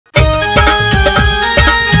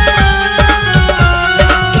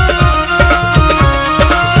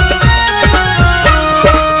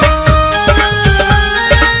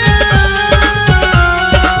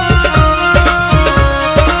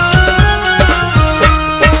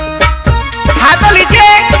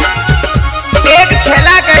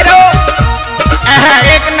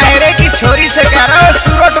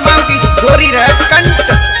सूरत माऊ की गोरी रह कंट।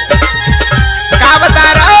 का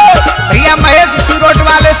बता रहा हो भैया महेश सूरत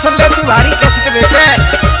वाले सुन ले तू भारी कैसेट बेचे।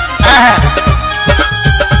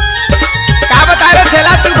 का बता रहे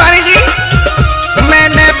छेला तूफानी जी।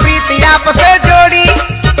 मैंने प्रीत आपसे जोड़ी,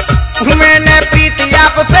 मैंने प्रीत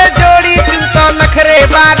आपसे जोड़ी, तू तो नखरे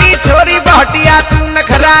बारी छोरी बहटिया तू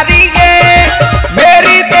नखरारी गे।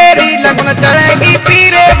 मेरी तेरी लगन चढ़ेगी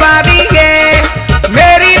पीरे बारी गे,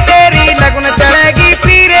 मेरी तेरी लगन चढ़ेगी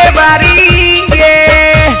पीरे बारी गे।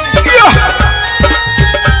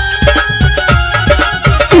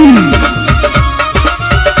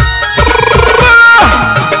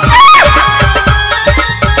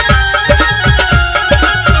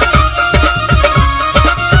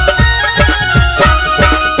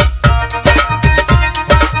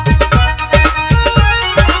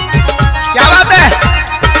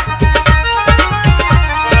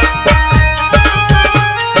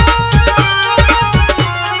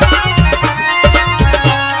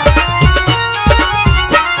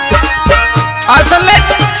 सुन ले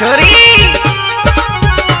छोरी,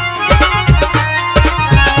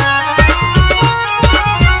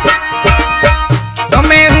 तो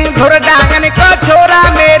मैं हूँ धुर डांगन का छोरा,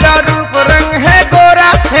 मेरा रूप रंग है गोरा।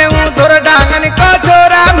 मैं हूँ धुर डांगन का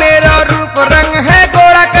छोरा, मेरा रूप रंग है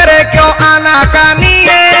गोरा। करे क्यों आना कानी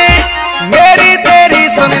है, मेरी तेरी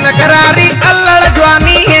सुन नखरारी अल्लड़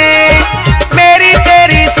जवानी है, मेरी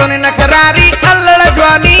तेरी सुन नखरारी अल्लड़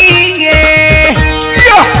जवानी है।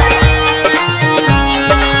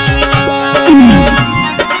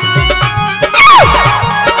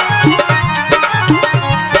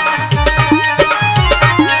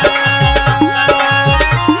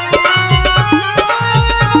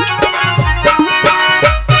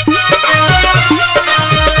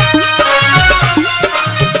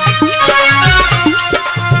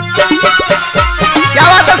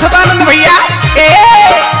 भैया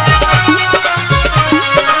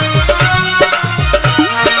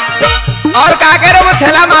और का कह रहे वो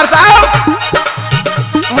छला मार साहब।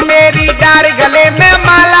 मेरी डार गले में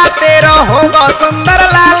माला तेरा होगा सुंदर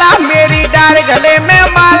लाला, मेरी डार गले में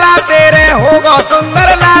माला तेरे होगा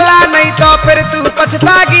सुंदर लाला। नहीं तो फिर तू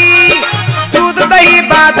पछतागी, दूध दही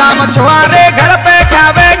बादाम छुआरे घर पे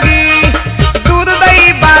खावेगी, दूध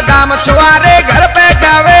दही बादाम छुआरे घर पे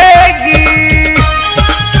खावेगी।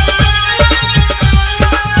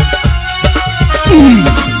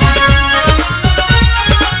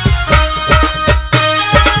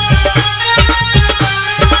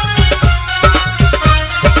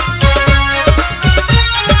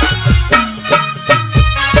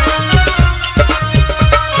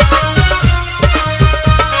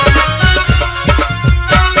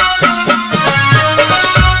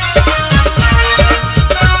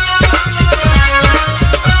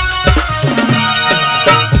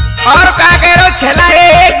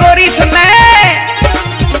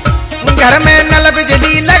 घर में नल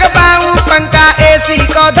बिजली लगवाऊं, पंखा एसी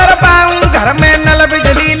को धरवाऊं, घर में नल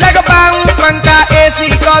बिजली लगवाऊं, पंखा एसी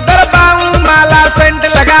को धरवाऊं। माला सेंट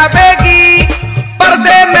लगावेगी,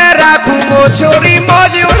 पर्दे में राखूं वो छोरी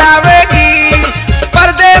मौज उड़ावेगी,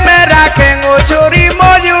 पर्दे में राखेंगे छोरी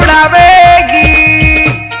मौज उड़ावेगी।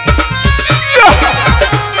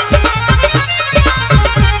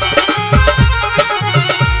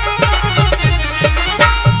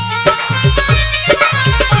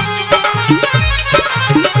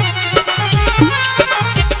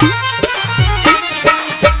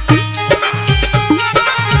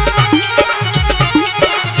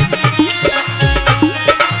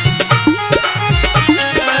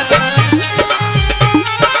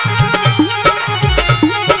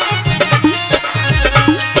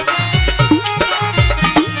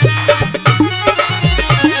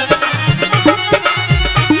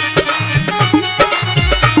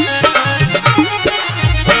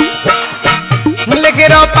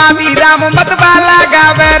 पादी राम मत बाला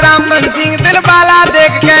गावे रामधन सिंह दिल बाला,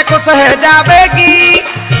 देख के खुश है जावेगी।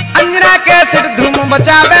 अंजना कैसेट धूम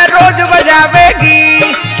मचावे रोज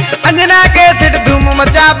बजावेगी, अंजना कैसेट धूम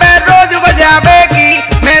मचावे रोज बजावेगी।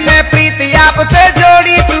 मैंने प्रीत आपसे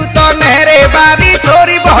जोड़ी, तू तो नहरे बारी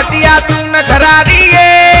छोरी बहटिया तू नखरारी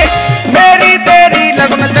है।